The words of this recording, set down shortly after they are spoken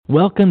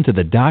Welcome to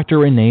the Dr.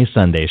 Renee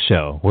Sunday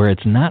Show, where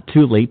it's not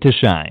too late to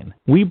shine.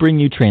 We bring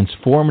you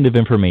transformative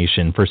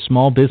information for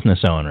small business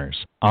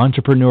owners,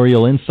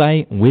 entrepreneurial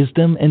insight,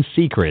 wisdom, and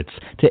secrets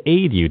to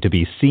aid you to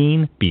be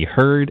seen, be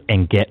heard,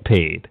 and get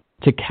paid,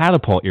 to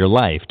catapult your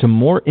life to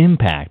more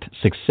impact,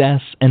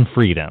 success, and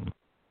freedom.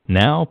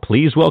 Now,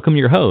 please welcome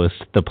your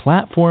host, the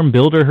platform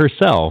builder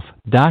herself,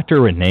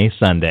 Dr. Renee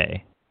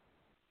Sunday.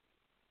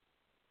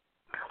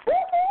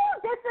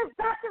 This is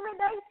Dr.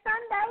 Renee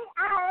Sunday.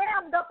 I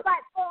am the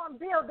platform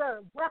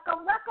builder.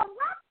 Welcome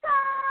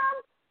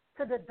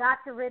to the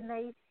Dr.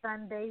 Renee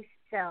Sunday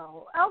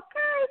Show.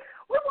 Okay,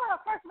 we want to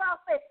first of all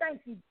say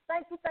thank you.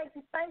 Thank you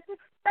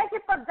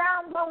for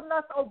downloading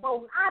us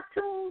over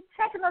iTunes,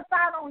 checking us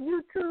out on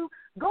YouTube,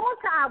 going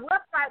to our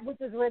website, which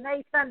is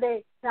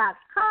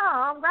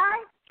reneesunday.com,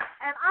 right?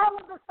 And all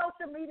of the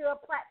social media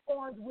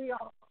platforms we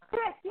are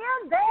here,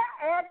 there,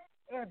 and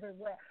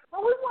everywhere.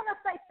 But we want to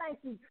say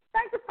thank you.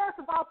 Thank you, first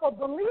of all, for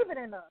believing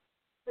in us,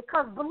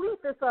 because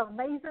belief is an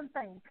amazing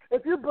thing.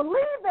 If you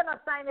believe in a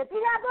thing, if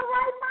you have the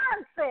right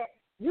mindset,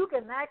 you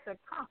can actually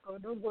conquer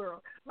the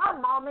world. My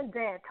mom and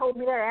dad told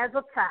me that as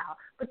a child.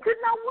 But you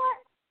know what?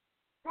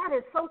 That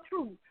is so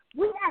true.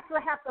 We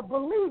actually have to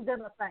believe in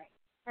a thing,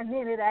 and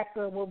then it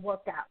actually will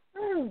work out.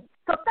 So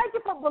thank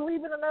you for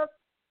believing in us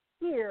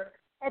here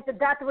at the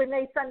Dr.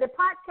 Renee Sunday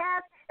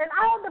podcast, and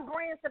all the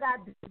brands that I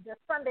do, the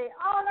Sunday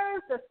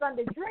Honors, the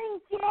Sunday Dream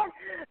Kit,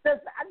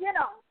 the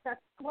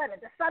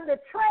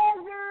Sunday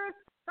Treasures,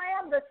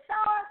 Sam the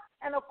Shark,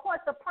 and, of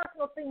course, the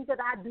personal things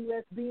that I do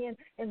as being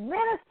in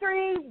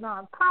ministry,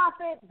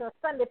 nonprofit, the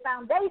Sunday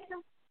Foundation.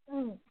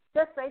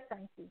 Just say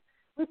thank you.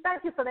 We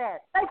thank you for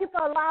that. Thank you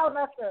for allowing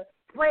us to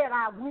spread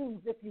our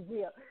wings, if you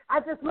will.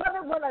 I just love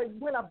it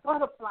when a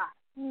butterfly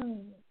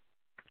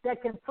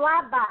that can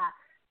fly by,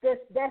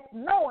 that's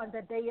knowing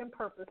that they in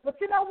purpose. But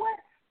you know what?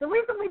 The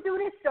reason we do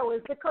this show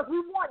is because we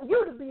want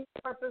you to be in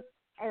purpose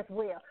as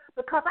well.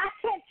 Because I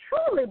can't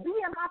truly be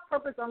in my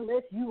purpose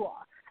unless you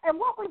are. And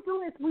what we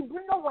do is we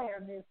bring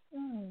awareness.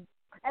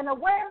 And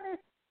awareness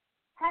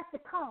has to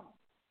come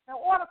in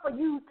order for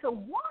you to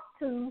want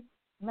to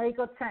make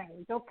a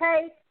change,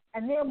 okay?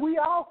 And then we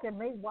all can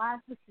make wise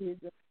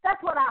decisions.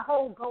 That's what our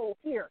whole goal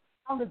here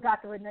on the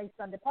Dr. Renee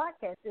Sunday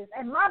podcast is,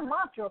 and my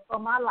mantra for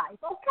my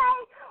life,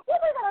 okay? What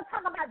we're going to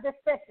talk about this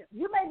session.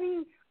 You may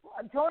be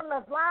joining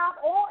us live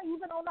or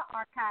even on the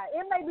archive.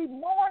 It may be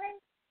morning,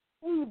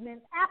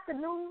 evening,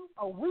 afternoon,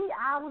 or wee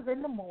hours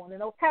in the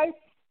morning, okay?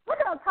 We're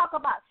going to talk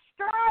about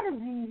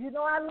strategies. You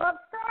know, I love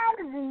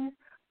strategies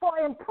for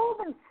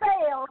improving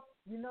sales.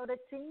 You know the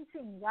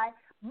ching-ching, right?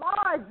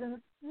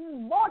 Margins,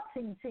 more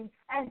ching-ching,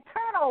 and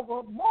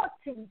turnover, more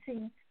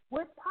ching-ching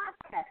with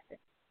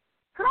podcasting.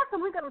 So that's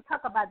what we're going to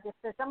talk about this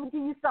session. I'm going to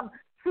give you some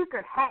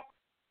secret hacks,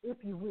 if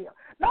you will.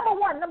 Number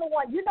one,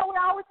 you know we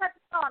always have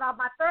to start off.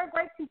 My third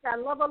grade teacher, I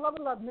love her,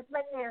 Miss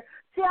McNair.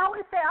 She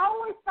always said,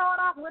 always start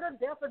off with a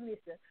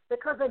definition,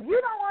 because if you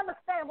don't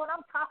understand what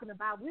I'm talking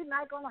about, we're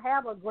not going to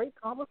have a great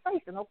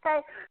conversation, okay?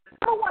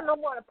 Number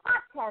one,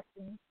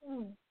 podcasting,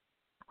 in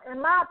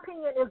my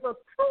opinion, is a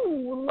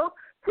tool,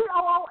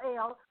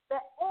 T-O-O-L,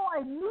 or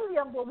a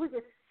medium where we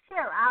can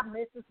share our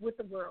message with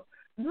the world.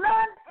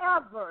 None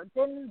other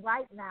than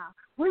right now.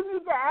 We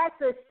need to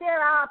actually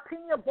share our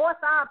opinion, voice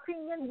our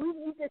opinion. We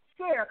need to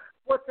share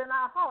what's in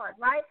our heart,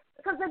 right?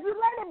 Because if you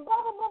let it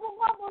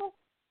bubble,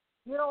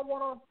 you don't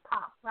want to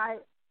pop,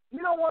 right? You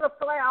don't want to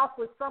flare off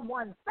with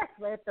someone,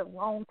 especially at the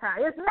wrong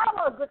time. It's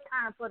never a good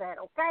time for that,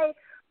 okay?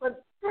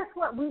 But that's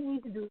what we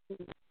need to do.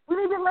 We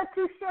need to let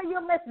you share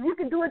your message. You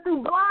can do it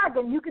through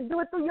blogging. You can do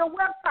it through your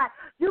website.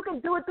 You can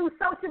do it through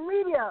social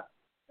media.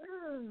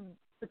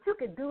 But you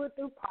can do it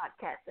through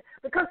podcasting.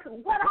 Because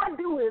what I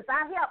do is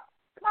I help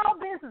small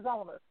business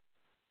owners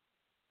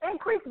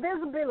increase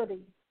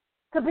visibility,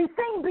 to be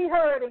seen, be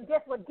heard, and guess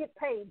what, get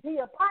paid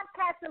via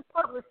podcasting,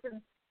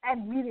 publishing,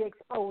 and media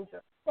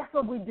exposure. That's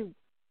what we do.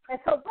 And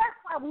so that's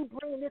why we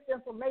bring this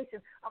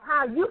information of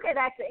how you can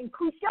actually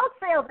increase your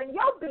sales in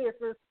your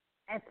business,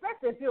 and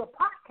especially if you're a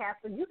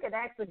podcaster, you can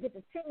actually get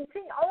the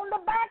ching-ching on the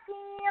back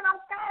end,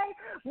 okay?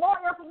 More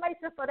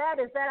information for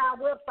that is at our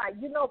website.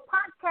 You know,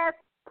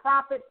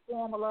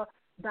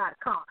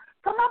 podcastprofitformula.com.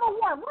 So number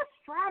one, what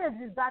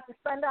strategies, Dr.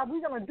 Sunday, are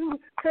we going to do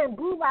to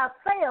improve our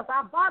sales,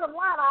 our bottom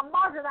line, our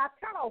margin, our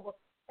turnover,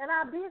 and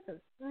our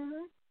business?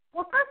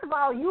 Well, first of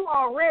all, you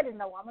already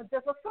know. I'm going to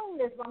just assume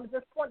this. I'm going to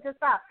just point this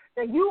out,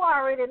 that you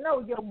already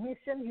know your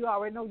mission. You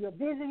already know your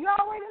vision. You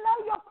already know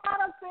your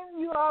products, and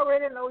you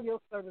already know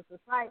your services,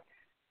 right?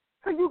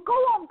 So you go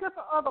on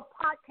different other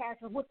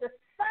podcasts with the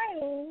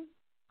same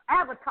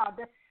avatar,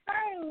 the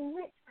same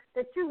niche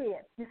that you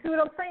in. You see what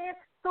I'm saying?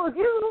 So if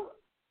you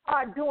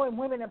are doing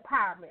women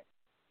empowerment,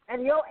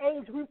 and your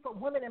age group for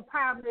women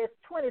empowerment is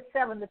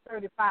 27 to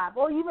 35,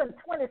 or even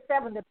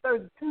 27 to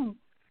 32,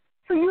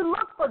 so you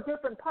look for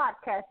different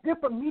podcasts,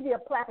 different media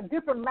platforms,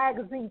 different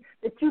magazines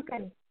that you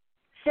can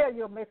share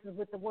your message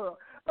with the world.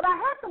 But I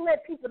have to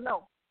let people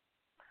know,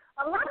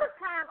 a lot of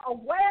time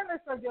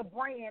awareness of your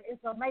brand is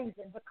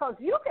amazing, because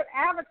you can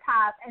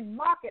advertise and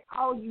market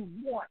all you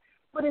want.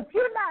 But if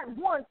you're not,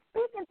 one,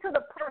 speaking to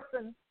the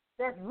person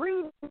that's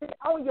reading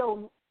on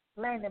your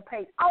landing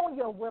page, on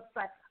your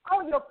website,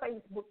 on your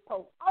Facebook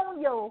post,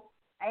 on your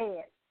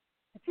ad,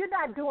 if you're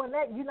not doing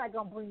that, you're not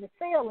going to bring the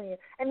sale in.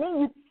 And then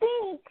you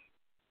think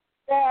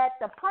that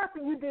the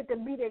person you did the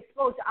media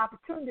exposure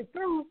opportunity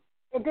through,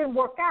 it didn't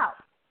work out.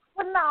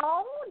 Well,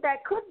 no,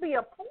 that could be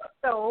a point,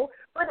 though.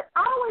 But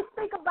always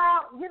think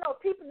about,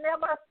 people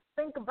never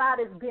think about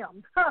as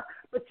them.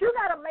 But you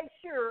got to make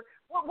sure,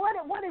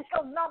 what is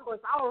your numbers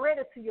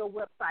already to your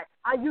website?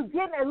 Are you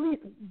getting at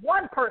least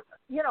one person,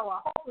 or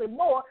hopefully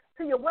more,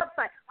 to your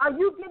website? Are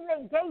you getting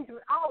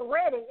engagement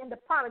already in the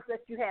products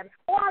that you have?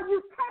 Or are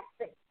you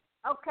testing?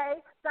 Okay?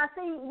 Now,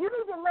 see, you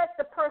need to let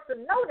the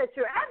person know that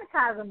you're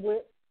advertising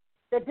with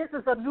that this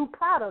is a new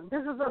product,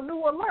 this is a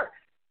new alert.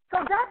 So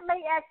that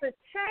may actually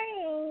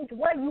change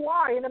where you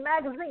are in the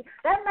magazine.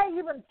 That may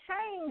even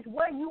change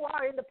where you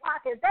are in the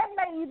podcast. That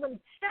may even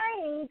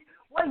change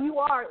where you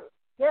are,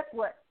 guess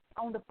what,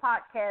 on the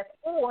podcast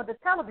or the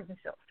television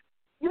show.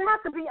 You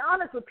have to be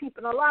honest with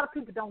people, and a lot of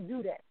people don't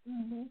do that.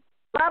 Mm-hmm.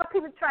 A lot of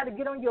people try to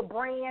get on your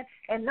brand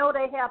and know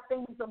they have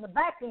things on the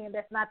back end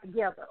that's not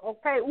together.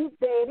 Okay, oops,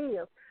 there it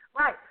is.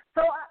 Right.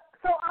 So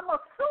I'm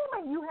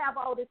assuming you have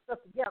all this stuff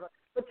together,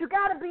 but you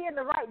got to be in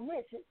the right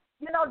niche.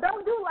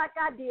 Don't do like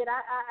I did.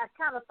 I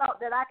kind of thought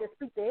that I could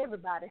speak to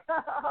everybody.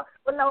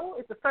 But no,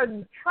 it's a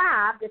certain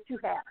tribe that you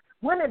have.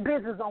 Women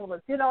business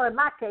owners, in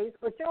my case,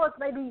 but yours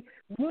may be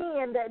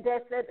men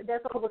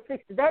that's over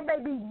 60. That may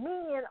be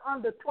men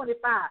under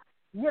 25,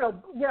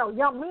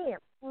 young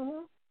men.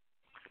 Mm-hmm.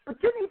 But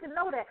you need to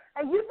know that.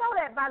 And you know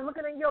that by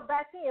looking in your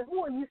back end.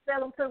 Who are you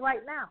selling to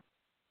right now?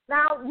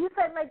 Now, you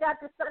say, maybe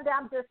got this Sunday,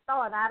 I'm just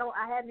starting.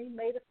 I hadn't even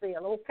made a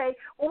sale, okay?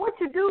 Well, what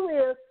you do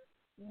is,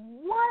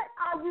 what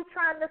are you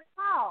trying to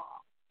solve?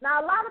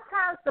 Now, a lot of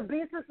times the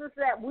businesses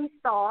that we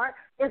start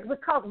is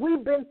because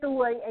we've been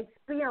through an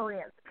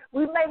experience.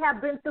 We may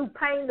have been through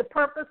pain to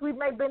purpose. We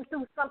may have been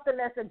through something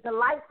that's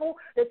delightful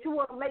that you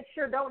want to make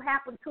sure don't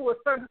happen to a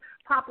certain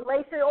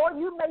population, or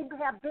you may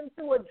have been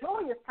through a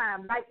joyous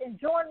time, like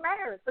enjoying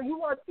marriage. So you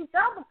want to teach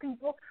other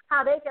people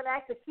how they can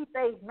actually keep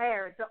their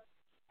marriage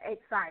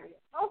excited.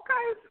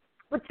 Okay?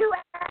 But you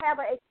have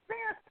an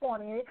experience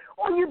point in it,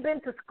 or you've been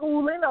to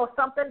schooling or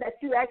something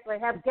that you actually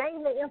have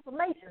gained the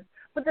information.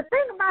 But the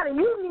thing about it,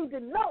 you need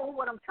to know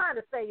what I'm trying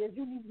to say is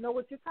you need to know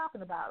what you're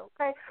talking about,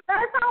 okay? Now,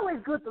 it's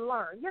always good to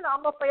learn.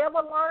 I'm a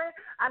forever learner.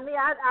 I mean,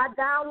 I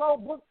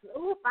download books, 5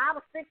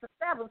 or 6 or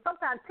 7,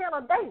 sometimes 10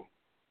 a day,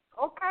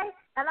 okay?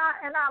 And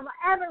I'm an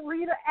avid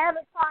reader,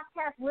 avid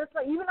podcast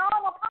listener, even though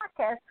I'm a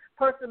podcast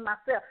person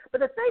myself.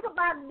 But the thing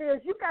about it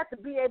is you got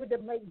to be able to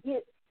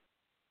get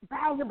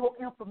valuable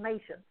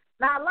information.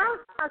 Now, a lot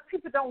of times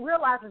people don't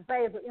realize it's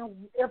valuable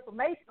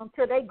information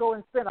until they go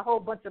and spend a whole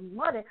bunch of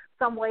money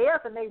somewhere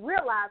else, and they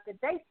realize that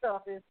their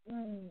stuff is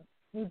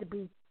need to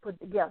be put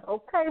together.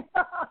 Okay?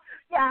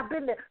 Yeah, I've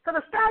been there. So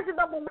the strategy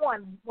number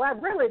one, well,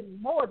 really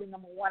more than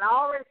number one, I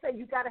already said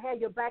you got to have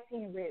your back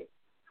end ready.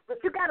 But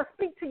you got to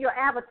speak to your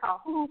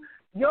avatar, who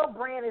your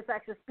brand is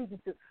actually speaking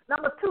to.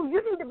 Number two,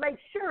 you need to make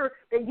sure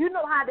that you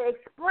know how to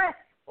express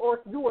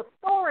or do a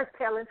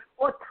storytelling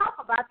or talk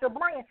about your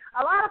brand.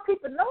 A lot of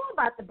people know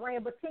about the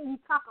brand, but can you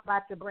talk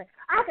about your brand?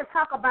 I can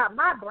talk about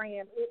my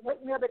brand.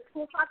 Wake me up at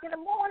 2 o'clock in the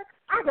morning.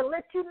 I can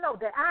let you know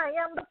that I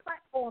am the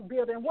platform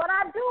builder. And what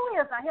I do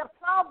is I help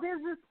small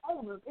business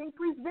owners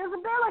increase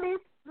visibility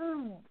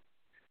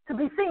to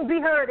be seen,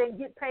 be heard,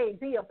 and get paid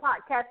via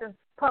podcasting,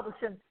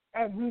 publishing,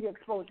 and media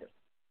exposure.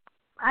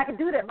 I can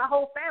do that. My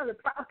whole family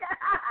can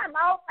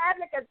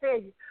tell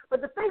you.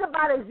 But the thing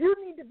about it is you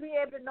need to be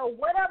able to know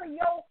whatever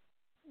your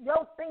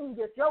thing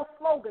is, your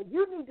slogan,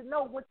 you need to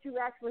know what you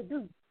actually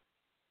do.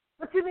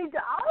 But you need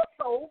to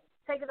also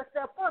take it a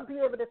step further, be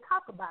able to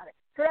talk about it.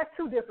 So that's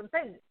two different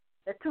things.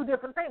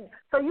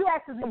 So you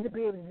actually need to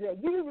be able to do that.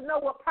 You need to know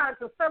what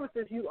products or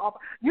services you offer.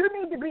 You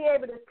need to be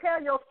able to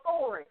tell your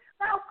story.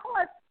 Now, of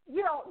course,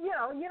 you don't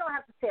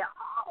have to tell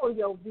all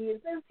your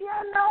business,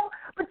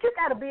 but you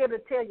got to be able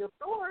to tell your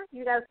story.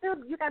 You got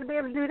to be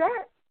able to do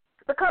that,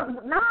 because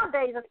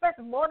nowadays,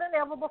 especially more than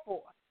ever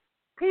before,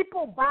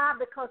 people buy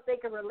because they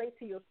can relate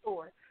to your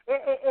story.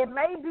 It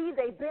may be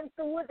they've been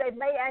through it. They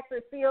may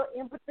actually feel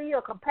empathy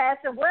or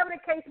compassion, whatever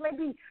the case may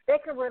be. They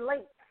can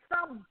relate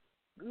some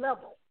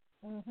level,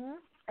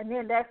 and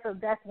then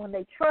that's when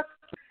they trust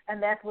you,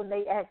 and that's when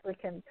they actually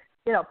can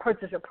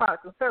purchase your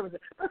products and services.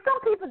 But some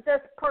people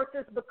just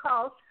purchase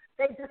because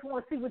they just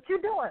want to see what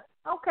you're doing.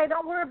 Okay,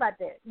 don't worry about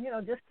that.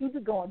 Just keep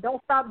it going.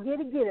 Don't stop. Get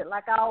it.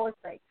 Like I always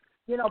say.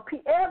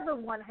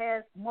 Everyone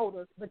has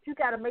motives, but you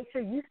got to make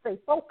sure you stay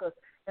focused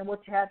in what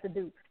you have to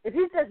do. If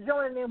you're just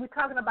joining in, we're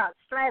talking about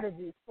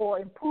strategies for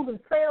improving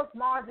sales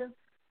margins,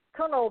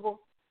 turnover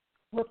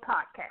with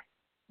podcasts.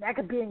 That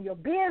could be in your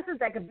business,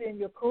 that could be in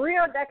your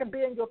career, that could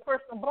be in your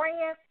personal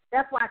brand.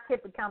 That's why I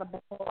keep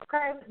accountable.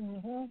 Okay.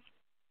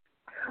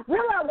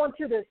 Really, I want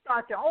you to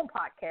start your own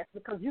podcast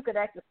because you can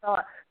actually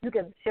you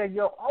can share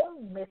your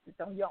own message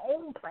on your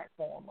own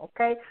platform,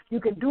 okay? You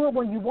can do it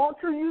when you want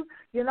to.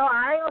 You know,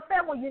 I ain't going to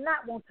say when you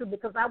not want to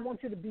because I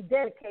want you to be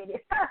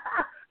dedicated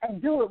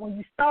and do it. When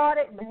you start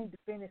it, you need to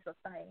finish a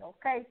thing,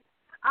 okay?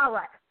 All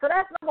right. So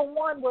that's number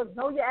one was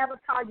know your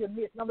avatar, your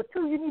niche. Number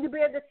two, you need to be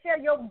able to sell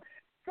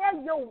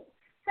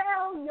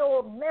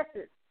your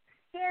message.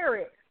 Share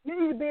it. You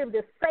need to be able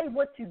to say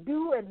what you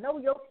do and know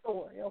your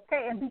story,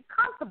 okay, and be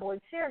comfortable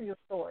in sharing your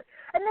story.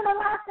 And then the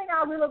last thing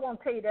I really want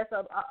to tell you, that's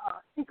a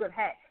secret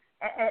hack,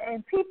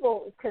 and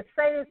people can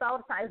say this all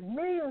the time. There's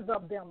millions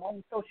of them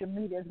on social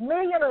media. There's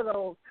millions of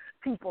those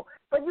people.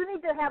 But you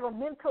need to have a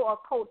mentor or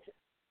coach.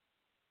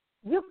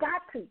 You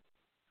got to.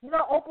 You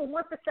know, Oprah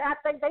Winfrey said, I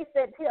think they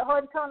said, her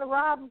and Tony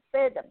Robbins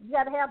said that you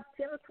got to have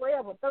 10 or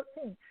 12 or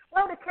 13.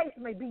 Whatever the case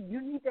may be,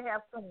 you need to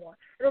have someone.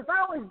 And it's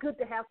always good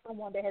to have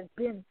someone that has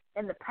been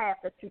in the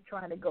path that you're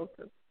trying to go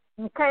to.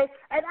 Okay?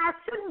 And I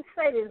shouldn't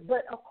say this,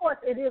 but, of course,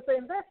 it is an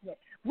investment.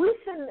 We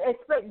shouldn't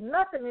expect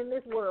nothing in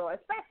this world,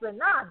 especially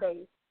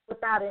nowadays,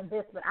 without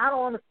investment. I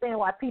don't understand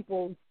why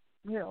people,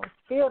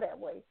 feel that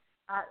way.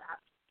 I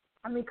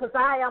mean, because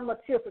I am a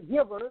cheerful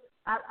giver.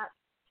 I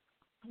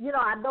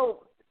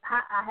know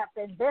I have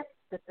to invest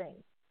the thing.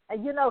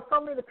 And,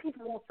 so many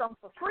people want something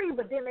for free,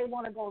 but then they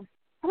want to go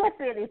flip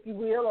it, if you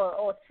will,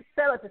 or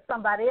sell it to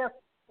somebody else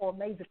for a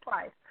major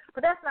price.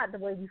 But that's not the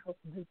way we're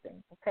supposed to do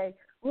things, okay?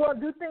 We want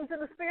to do things in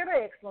the spirit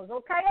of excellence,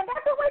 okay? And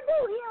that's what we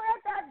do here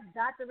at that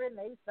Dr.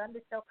 Renee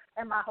Sunday Show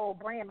and my whole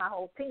brand, my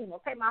whole team,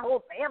 okay? My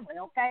whole family,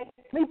 okay?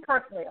 Me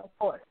personally, of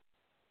course,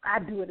 I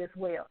do it as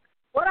well.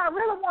 What I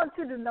really want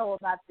you to know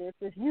about this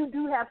is you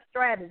do have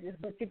strategies,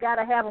 but you got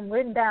to have them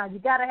written down. You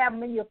got to have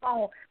them in your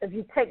phone if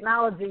you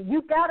technology.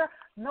 You got to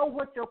know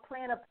what your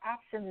plan of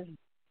action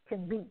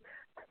can be.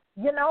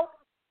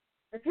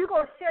 If you're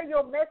going to share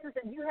your message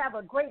and you have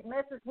a great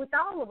message, which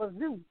all of us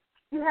do,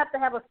 you have to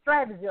have a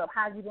strategy of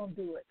how you're going to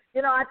do it.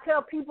 I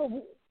tell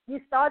people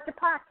you start your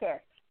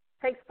podcast.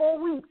 It takes 4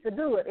 weeks to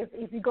do it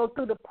if you go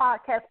through the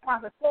podcast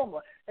profit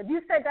formula. If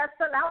you say that's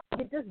something, I'll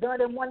get this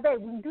done in one day,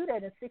 we can do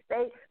that in 6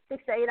 to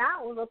 8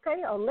 hours,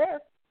 okay, or less,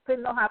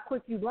 depending on how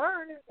quick you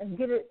learn and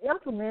get it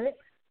implemented.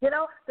 The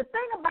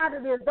thing about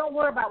it is don't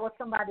worry about what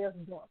somebody else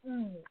is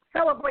doing.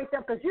 Celebrate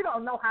them because you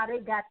don't know how they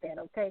got that,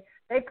 okay?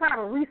 They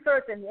probably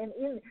research and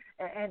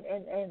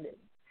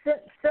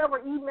sent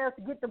several emails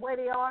to get the way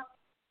they are.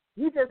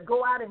 You just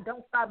go out and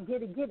don't stop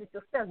get it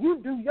yourself. You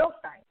do your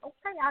thing.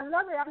 Okay, I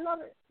love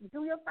it.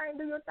 Do your thing.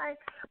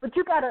 But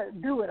you got to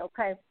do it,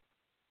 okay?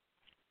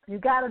 You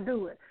got to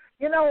do it.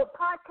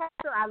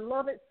 Podcasting, I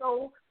love it.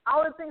 So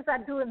all the things I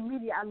do in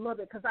media, I love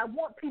it because I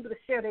want people to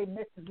share their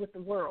message with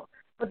the world.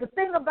 But the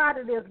thing about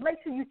it is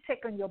make sure you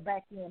check on your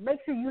back end.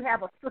 Make sure you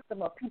have a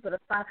system of people to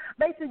sign.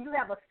 Make sure you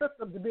have a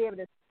system to be able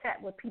to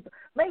chat with people.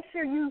 Make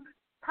sure you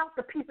talk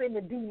to people in the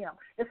DM.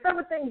 There's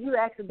several things you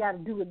actually got to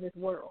do in this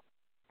world.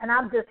 And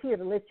I'm just here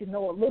to let you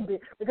know a little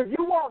bit because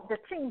you want the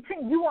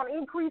ching-ching. You want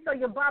increase on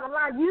your bottom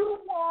line. You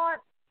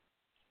want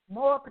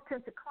more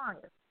potential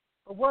clients.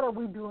 But what are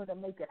we doing to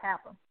make it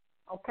happen?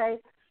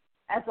 Okay?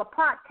 As a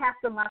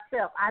podcaster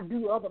myself, I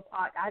do other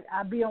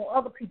I be on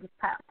other people's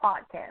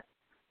podcasts,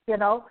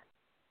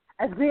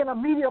 As being a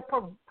media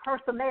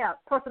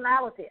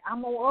personality,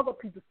 I'm on other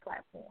people's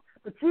platforms.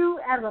 But you,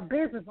 as a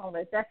business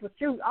owner, that's what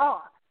you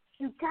are.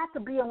 You got to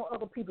be on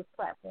other people's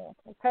platforms,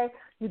 okay?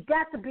 You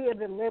got to be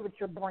able to leverage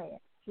your brand.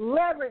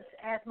 Leverage,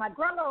 as my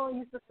grandmother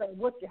used to say,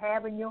 what you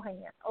have in your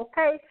hand,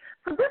 okay?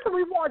 So this is what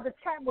we wanted to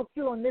chat with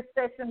you on this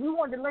session. We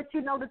wanted to let you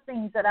know the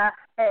things that I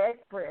had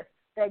expressed,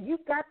 that you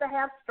got to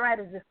have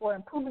strategies for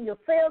improving your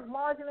sales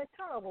margin and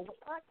turnover with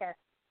podcasting.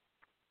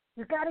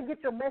 You got to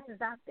get your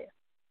message out there.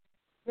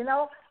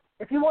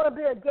 If you want to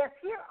be a guest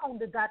here on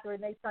the Dr.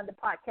 Renee Sunday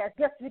podcast,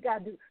 guess what you got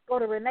to do? Go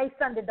to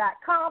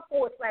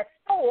reneesunday.com/store,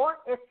 STORE,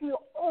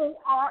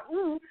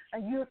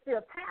 and you'll see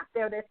a tab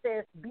there that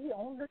says be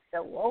on the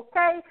show,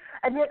 okay?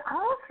 And then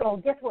also,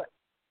 guess what?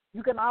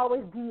 You can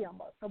always DM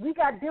us. So we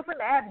got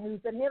different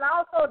avenues. And then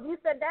also, if you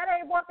said that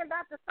ain't working,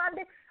 Dr.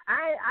 Sunday,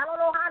 I don't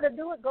know how to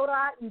do it, go to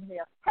our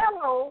email,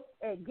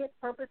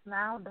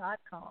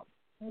 hello@getpurposenow.com,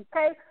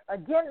 okay?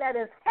 Again, that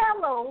is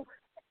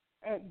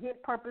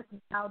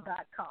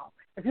hello@getpurposenow.com.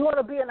 If you want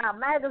to be in our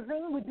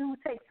magazine, we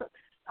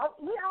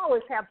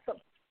always have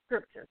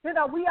subscriptions.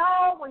 We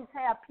always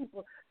have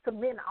people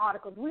submitting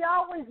articles. We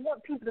always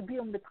want people to be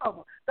on the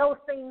cover. Those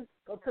things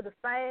go to the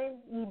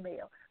same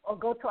email or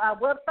go to our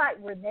website,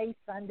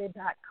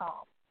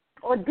 reneesunday.com.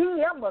 Or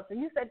DM us.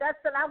 And you say,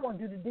 that's it, I want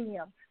to do the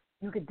DM.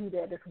 You can do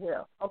that as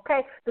well,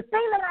 okay? The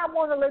thing that I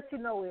want to let you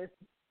know is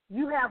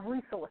you have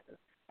resources,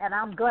 and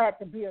I'm glad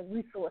to be a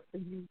resource for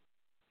you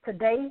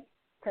today,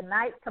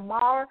 tonight,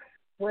 tomorrow,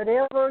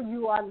 whatever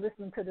you are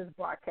listening to this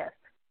broadcast.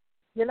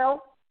 I'm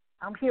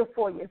here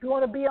for you. If you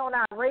want to be on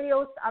our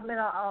radios, I'm in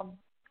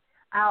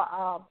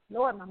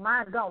Lord, my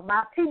mind's gone.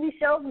 My TV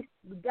show, we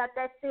got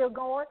that still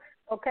going,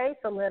 okay?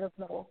 So let us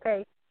know,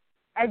 okay?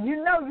 And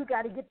you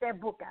got to get that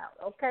book out,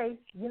 okay?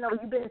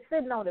 You've been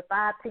sitting on it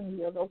 5-10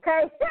 years,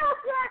 okay?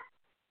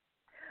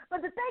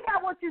 But the thing I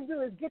want you to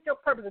do is get your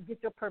purpose and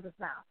get your purpose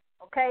now,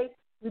 okay?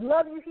 We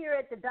love you here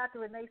at the Dr.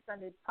 Renee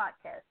Sunday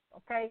podcast,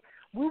 okay?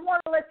 We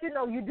want to let you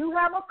know you do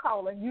have a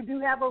calling. You do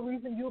have a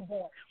reason you're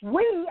born.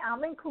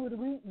 I'm included,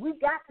 we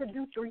got to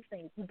do three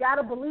things. We got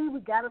to believe, we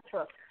got to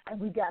trust, and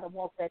we got to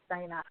walk that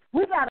thing out.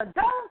 We got to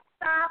don't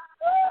stop.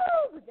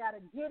 Woo! We got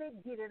to get it.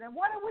 And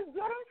what are we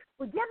getting?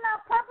 We're getting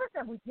our purpose,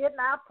 and we're getting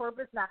our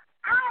purpose now.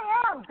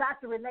 I am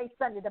Dr. Renee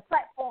Sunday, the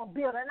platform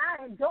builder, and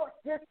I endorse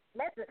this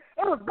message.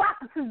 It was brought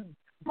to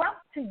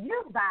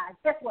you by,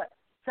 guess what?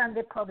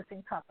 Sunday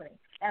Publishing Company,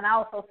 and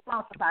also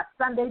sponsored by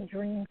Sunday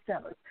Dream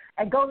Centers.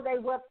 And go to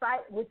their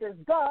website, which is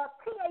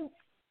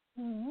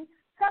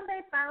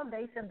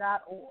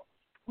SundayFoundation.org.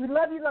 We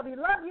love you, love you,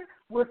 love you.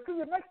 We'll see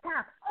you next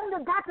time on the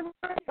Dr.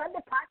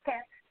 Sunday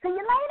podcast. See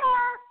you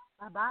later.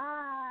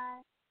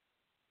 Bye-bye.